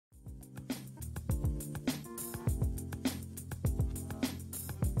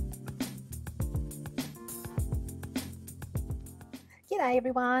G'day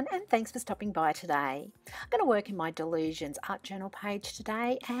everyone, and thanks for stopping by today. I'm going to work in my Delusions art journal page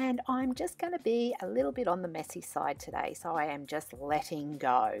today, and I'm just going to be a little bit on the messy side today, so I am just letting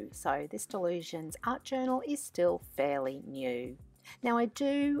go. So this Delusions art journal is still fairly new. Now I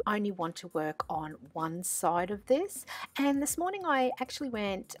do only want to work on one side of this, and this morning I actually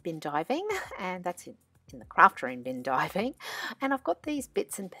went bin diving, and that's it. In the craft room bin diving, and I've got these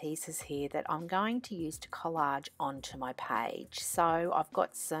bits and pieces here that I'm going to use to collage onto my page. So I've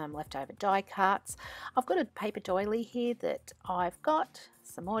got some leftover die cuts, I've got a paper doily here that I've got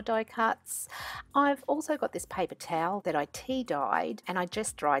some more die cuts. I've also got this paper towel that I tea dyed, and I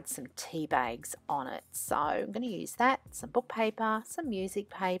just dried some tea bags on it, so I'm going to use that, some book paper, some music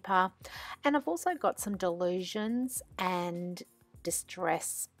paper, and I've also got some Delusions and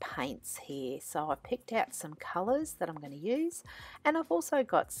distress paints here. So I've picked out some colours that I'm going to use, and I've also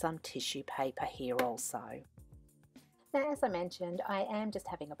got some tissue paper here also. Now, as I mentioned, I am just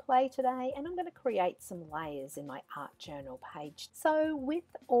having a play today, and I'm going to create some layers in my art journal page. So with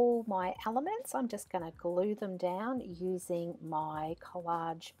all my elements, I'm just going to glue them down using my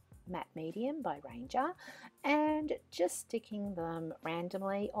collage matte medium by Ranger, and just sticking them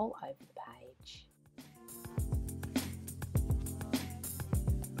randomly all over the page.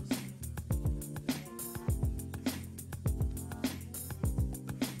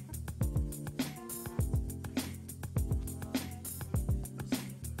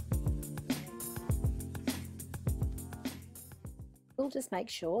 We'll just make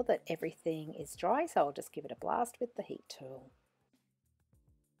sure that everything is dry, so I'll just give it a blast with the heat tool.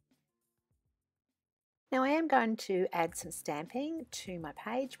 Now I am going to add some stamping to my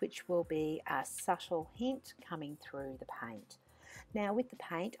page, which will be a subtle hint coming through the paint. Now with the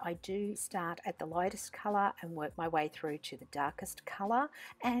paint, I do start at the lightest colour and work my way through to the darkest colour,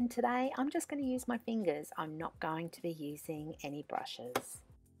 and today I'm just going to use my fingers. I'm not going to be using any brushes.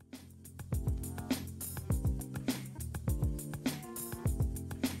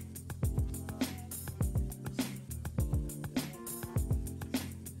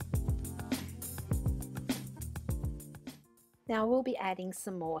 Now we'll be adding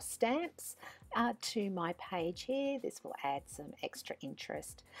some more stamps to my page here. This will add some extra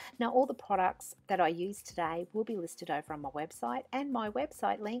interest. Now all the products that I use today will be listed over on my website, and my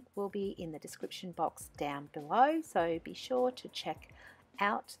website link will be in the description box down below, so be sure to check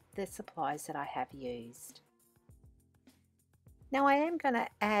out the supplies that I have used. Now I am going to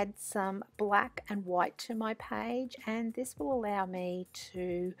add some black and white to my page, and this will allow me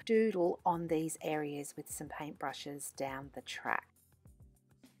to doodle on these areas with some paintbrushes down the track.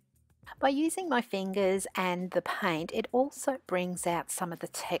 By using my fingers and the paint, it also brings out some of the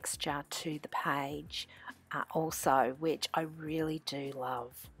texture to the page also, which I really do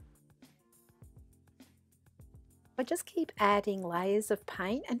love. I just keep adding layers of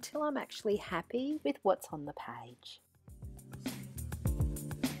paint until I'm actually happy with what's on the page.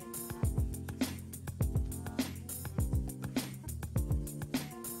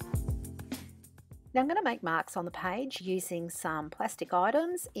 Now I'm going to make marks on the page using some plastic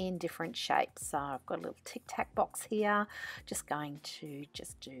items in different shapes. So I've got a little tic-tac box here, just going to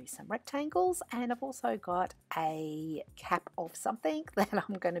do some rectangles, and I've also got a cap of something that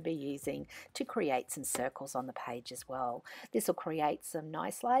I'm going to be using to create some circles on the page as well. This will create some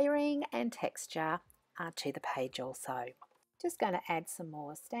nice layering and texture to the page also. Just going to add some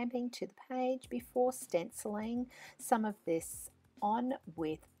more stamping to the page before stenciling some of this on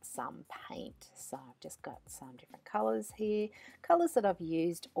with some paint. So I've just got some different colours here, colours that I've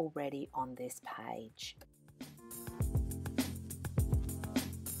used already on this page.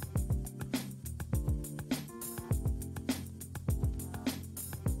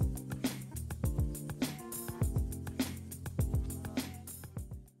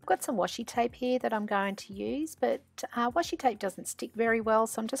 I've got some washi tape here that I'm going to use, but washi tape doesn't stick very well,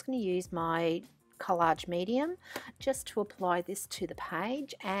 so I'm just going to use my collage medium just to apply this to the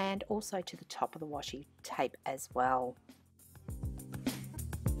page and also to the top of the washi tape as well.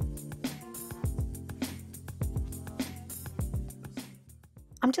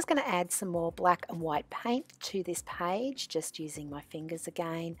 I'm just going to add some more black and white paint to this page, just using my fingers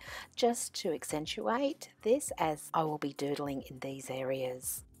again, just to accentuate this as I will be doodling in these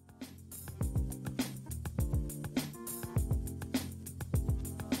areas.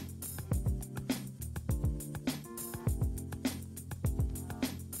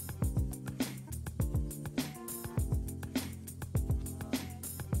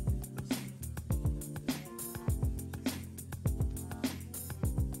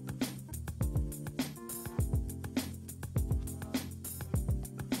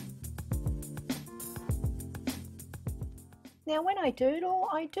 Now when I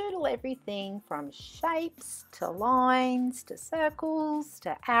doodle everything from shapes to lines to circles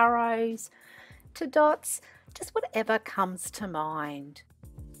to arrows to dots, just whatever comes to mind.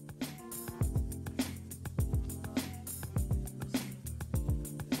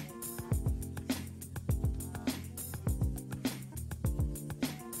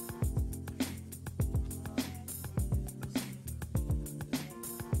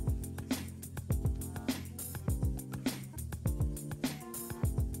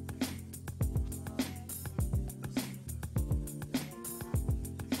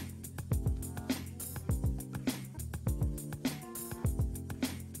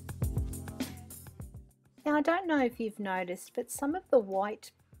 Now I don't know if you've noticed, but some of the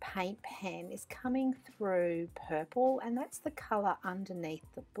white paint pen is coming through purple, and that's the colour underneath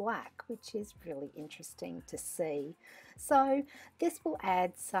the black, which is really interesting to see. So this will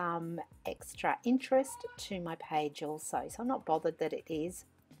add some extra interest to my page also. So I'm not bothered that it is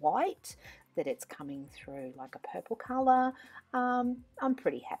white, that it's coming through like a purple colour. I'm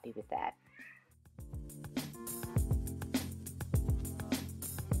pretty happy with that.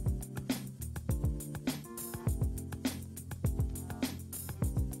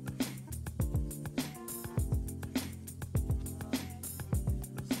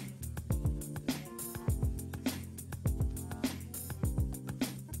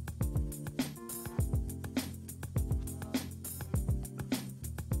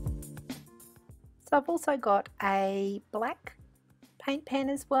 So I've also got a black paint pen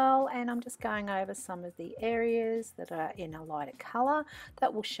as well, and I'm just going over some of the areas that are in a lighter colour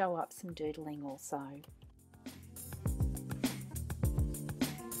that will show up some doodling also.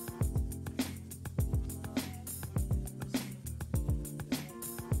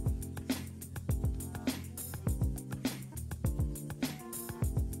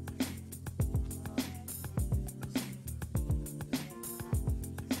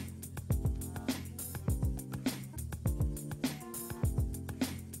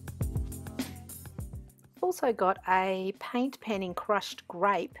 Also got a paint pen in crushed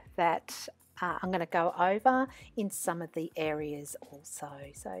grape that I'm going to go over in some of the areas also,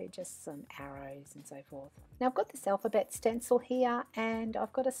 so just some arrows and so forth. Now I've got this alphabet stencil here, and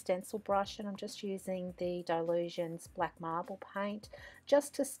I've got a stencil brush, and I'm just using the Dylusions black marble paint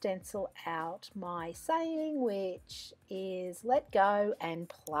just to stencil out my saying, which is let go and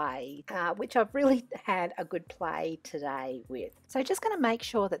play, which I've really had a good play today with. So just going to make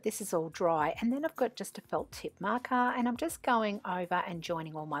sure that this is all dry, and then I've got just a felt tip marker, and I'm just going over and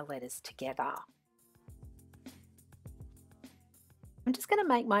joining all my letters together. I'm just going to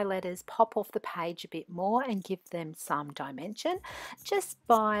make my letters pop off the page a bit more and give them some dimension just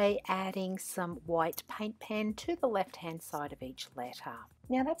by adding some white paint pen to the left hand side of each letter.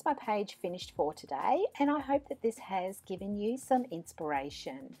 Now that's my page finished for today, and I hope that this has given you some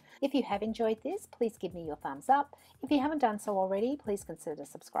inspiration. If you have enjoyed this, please give me your thumbs up. If you haven't done so already, please consider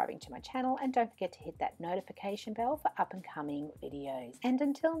subscribing to my channel, and don't forget to hit that notification bell for up and coming videos. And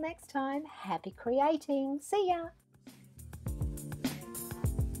until next time, happy creating. See ya!